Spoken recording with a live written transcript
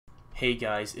Hey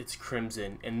guys, it's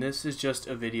Crimson, and this is just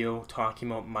a video talking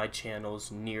about my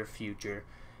channel's near future.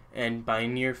 And by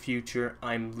near future,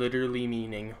 I'm literally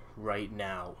meaning right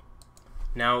now.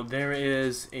 Now, there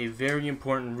is a very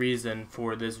important reason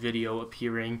for this video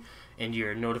appearing in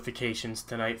your notifications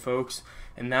tonight, folks,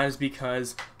 and that is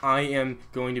because I am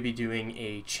going to be doing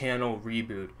a channel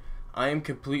reboot. I am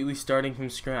completely starting from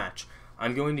scratch.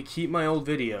 I'm going to keep my old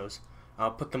videos.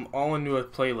 I'll put them all into a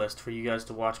playlist for you guys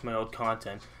to watch my old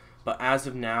content. But as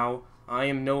of now, I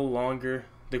am no longer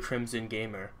the Crimson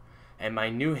Gamer, and my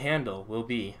new handle will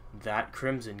be That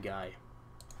Crimson Guy.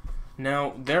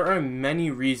 Now, there are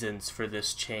many reasons for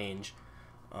this change.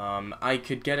 I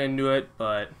could get into it,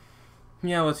 but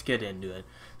yeah, let's get into it.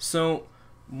 So,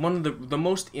 one of the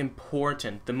most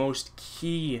important, the most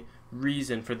key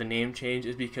reason for the name change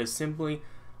is because simply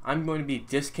I'm going to be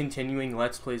discontinuing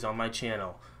Let's Plays on my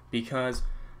channel. Because,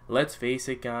 let's face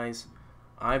it guys,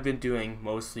 I've been doing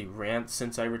mostly rants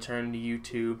since I returned to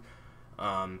YouTube,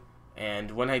 and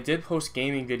when I did post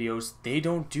gaming videos, they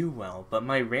don't do well, but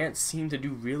my rants seem to do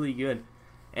really good,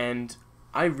 and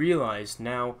I realize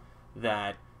now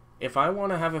that if I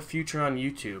want to have a future on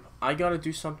YouTube, I gotta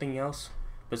do something else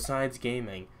besides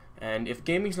gaming, and if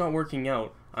gaming's not working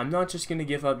out, I'm not just gonna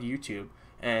give up YouTube,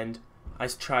 and I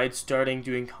tried starting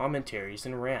doing commentaries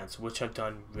and rants, which have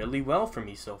done really well for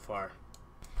me so far.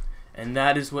 And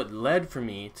that is what led for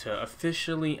me to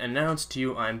officially announce to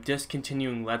you I'm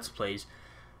discontinuing Let's Plays.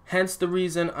 Hence the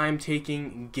reason I'm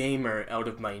taking Gamer out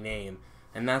of my name.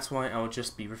 And that's why I'll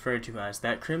just be referred to as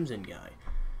That Crimson Guy.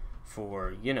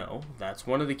 For, you know, that's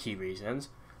one of the key reasons.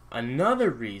 Another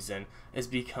reason is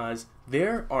because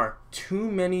there are too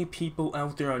many people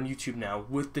out there on YouTube now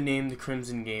with the name The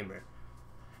Crimson Gamer.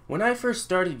 When I first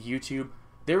started YouTube,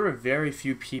 there were very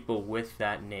few people with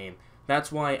that name.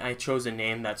 That's why I chose a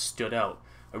name that stood out.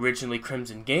 Originally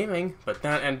Crimson Gaming, but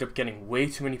that ended up getting way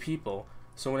too many people.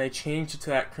 So when I changed it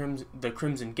to the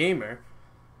Crimson Gamer,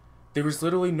 there was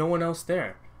literally no one else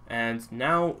there. And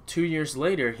now, 2 years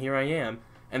later, here I am,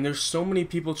 and there's so many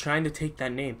people trying to take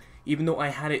that name, even though I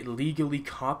had it legally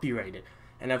copyrighted.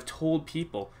 And I've told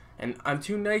people, and I'm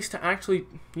too nice to actually,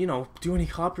 you know, do any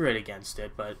copyright against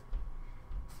it, but,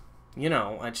 you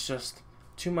know, it's just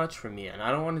too much for me, and I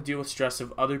don't want to deal with stress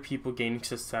of other people gaining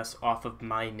success off of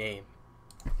my name.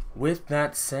 With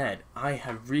that said, I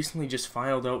have recently just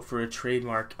filed out for a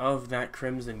trademark of That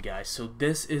Crimson Guy, so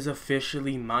this is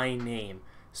officially my name.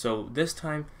 So this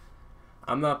time,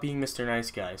 I'm not being Mr.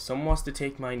 Nice Guy. If someone wants to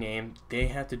take my name, they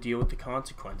have to deal with the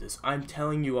consequences. I'm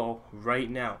telling you all right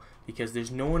now, because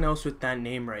there's no one else with that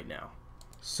name right now.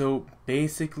 So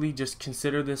basically, just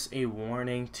consider this a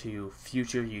warning to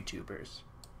future YouTubers.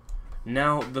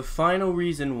 Now, the final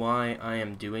reason why I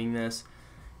am doing this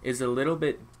is a little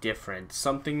bit different.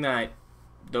 Something that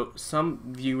some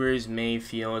viewers may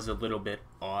feel is a little bit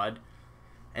odd.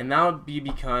 And that would be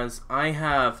because I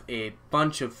have a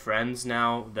bunch of friends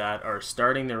now that are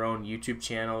starting their own YouTube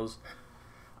channels.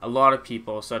 A lot of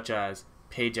people, such as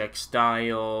Page X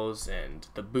Styles and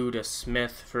the Buddha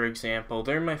Smith, for example,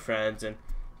 they're my friends and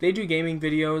they do gaming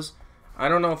videos. I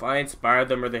don't know if I inspired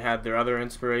them or they had their other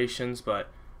inspirations, but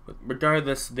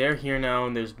regardless, they're here now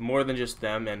and there's more than just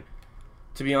them, and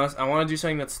to be honest, I want to do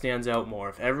something that stands out more.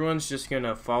 If everyone's just going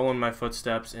to follow in my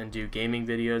footsteps and do gaming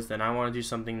videos, then I want to do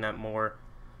something that more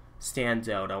stands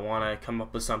out. I want to come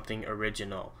up with something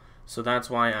original. So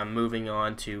that's why I'm moving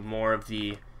on to more of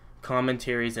the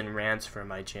commentaries and rants for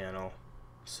my channel.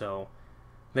 So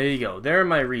there you go. There are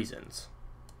my reasons.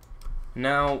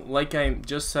 Now, like I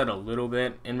just said a little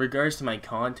bit, in regards to my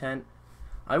content,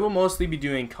 I will mostly be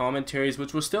doing commentaries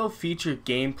which will still feature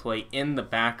gameplay in the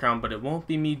background, but it won't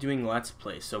be me doing Let's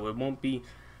Play, so it won't be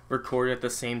recorded at the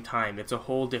same time. It's a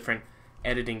whole different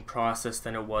editing process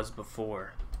than it was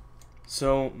before.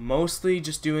 So mostly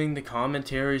just doing the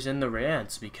commentaries and the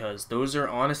rants, because those are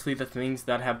honestly the things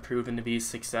that have proven to be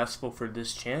successful for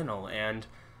this channel, and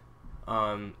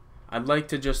I'd like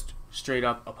to just straight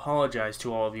up apologize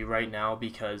to all of you right now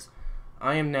because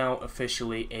I am now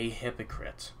officially a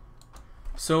hypocrite.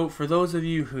 So, for those of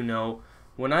you who know,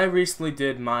 when I recently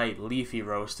did my Leafy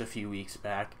roast a few weeks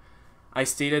back, I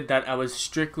stated that I was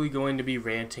strictly going to be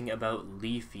ranting about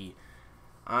Leafy.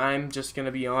 I'm just going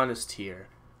to be honest here.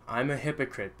 I'm a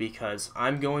hypocrite because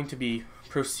I'm going to be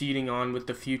proceeding on with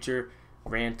the future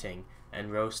ranting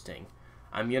and roasting.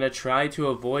 I'm going to try to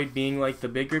avoid being like the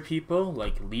bigger people,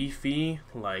 like Leafy,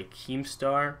 like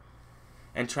Keemstar,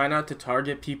 and try not to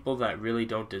target people that really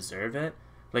don't deserve it.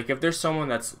 Like, if there's someone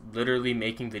that's literally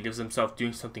making videos themselves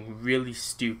doing something really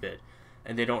stupid,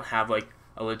 and they don't have, like,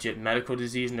 a legit medical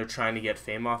disease and they're trying to get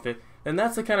fame off it, then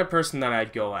that's the kind of person that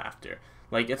I'd go after.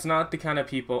 Like, it's not the kind of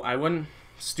people, I wouldn't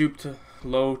stoop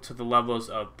low to the levels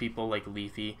of people like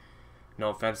Leafy. No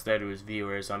offense there to his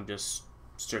viewers, I'm just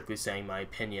strictly saying my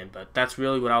opinion, but that's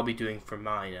really what I'll be doing for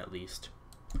mine, at least.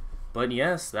 But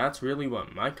yes, that's really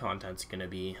what my content's gonna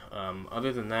be.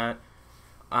 Other than that,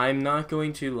 I'm not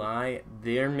going to lie,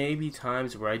 there may be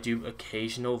times where I do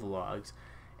occasional vlogs,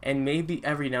 and maybe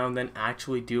every now and then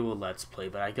actually do a Let's Play,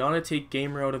 but I gotta take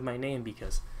gamer out of my name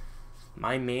because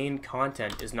my main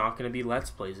content is not going to be Let's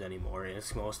Plays anymore.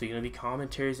 It's mostly going to be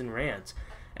commentaries and rants.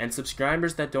 And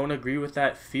subscribers that don't agree with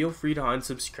that, feel free to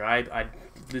unsubscribe. I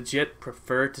legit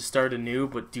prefer to start anew,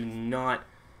 but do not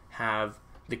have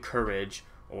the courage,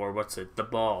 or the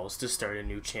balls to start a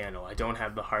new channel. I don't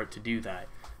have the heart to do that.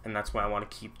 And that's why I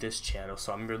want to keep this channel.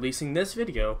 So I'm releasing this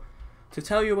video to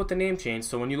tell you about the name change.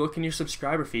 So when you look in your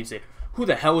subscriber feed and say, who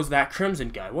the hell is that Crimson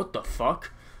guy? What the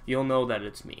fuck? You'll know that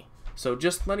it's me. So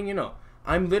just letting you know,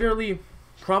 I'm literally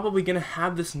probably going to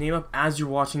have this name up as you're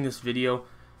watching this video,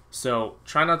 so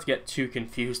try not to get too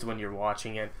confused when you're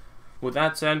watching it. With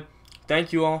that said,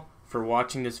 thank you all for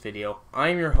watching this video. I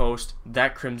am your host,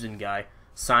 That Crimson Guy,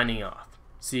 signing off.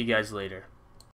 See you guys later.